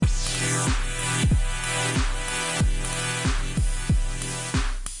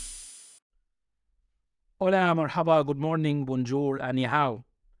Hola, marhaba, good morning, bonjour, and ni hao.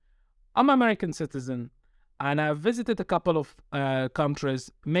 I'm an American citizen, and I've visited a couple of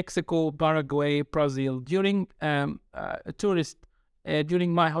countries, Mexico, Paraguay, Brazil, during during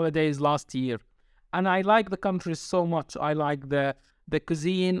my holidays last year. And I like the countries so much. I like the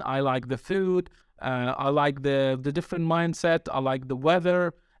cuisine, I like the food, I like the different mindset, I like the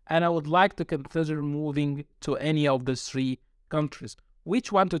weather, and I would like to consider moving to any of the three countries.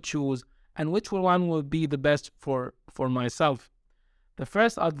 Which one to choose, and which one will be the best for myself? The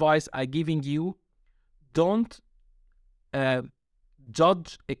first advice I giving you: don't uh,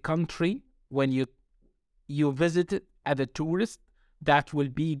 judge a country when you visit it as a tourist. That will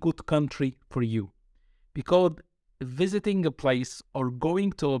be good country for you, because visiting a place or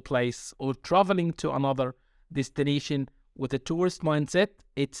going to a place or traveling to another destination with a tourist mindset,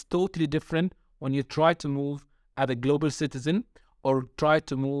 it's totally different when you try to move as a global citizen or try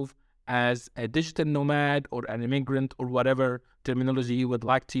to move as a digital nomad or an immigrant or whatever terminology you would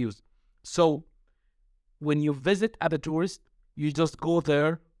like to use. So when you visit as a tourist, you just go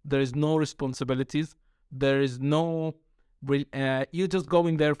there. There is no responsibilities. There is no. You're just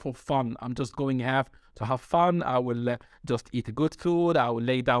going there for fun. I'm just going to have fun. I will just eat good food. I will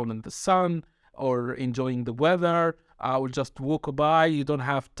lay down in the sun or enjoying the weather. I will just walk by. You don't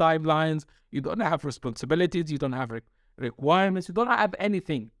have timelines. You don't have responsibilities. You don't have requirements. You don't have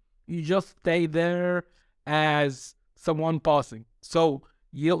anything. You just stay there as someone passing. So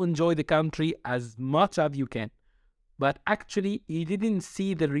you'll enjoy the country as much as you can. But actually, you didn't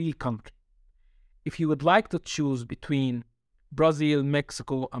see the real country. If you would like to choose between Brazil,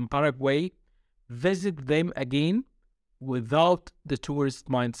 Mexico, and Paraguay, visit them again without the tourist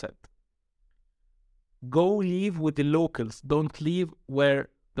mindset. Go live with the locals. Don't live where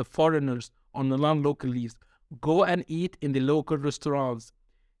the foreigners or the non-local lives. Go and eat in the local restaurants.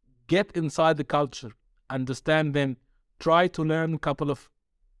 Get inside the culture. Understand them. Try to learn a couple of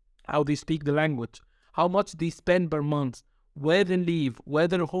how they speak the language, how much they spend per month, where they live, where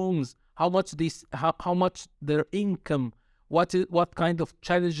their homes, how much their income, what kind of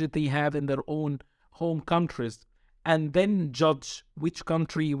challenges they have in their own home countries, and then judge which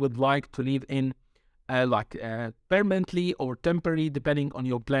country you would like to live in, permanently or temporary, depending on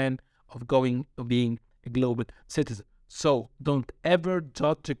your plan of being a global citizen. So don't ever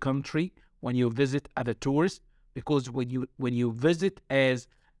judge a country when you visit as a tourist, because when you visit as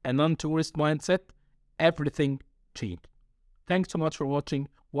a non-tourist mindset, everything changed. Thanks so much for watching.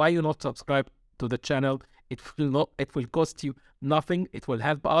 Why you not subscribe to the channel? It will cost you nothing. It will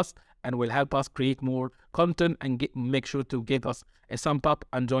help us and will help us create more content, and make sure to give us a thumb up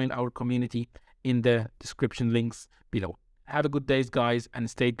and join our community in the description links below. Have a good day, guys, and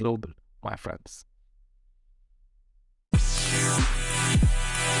stay global, my friends.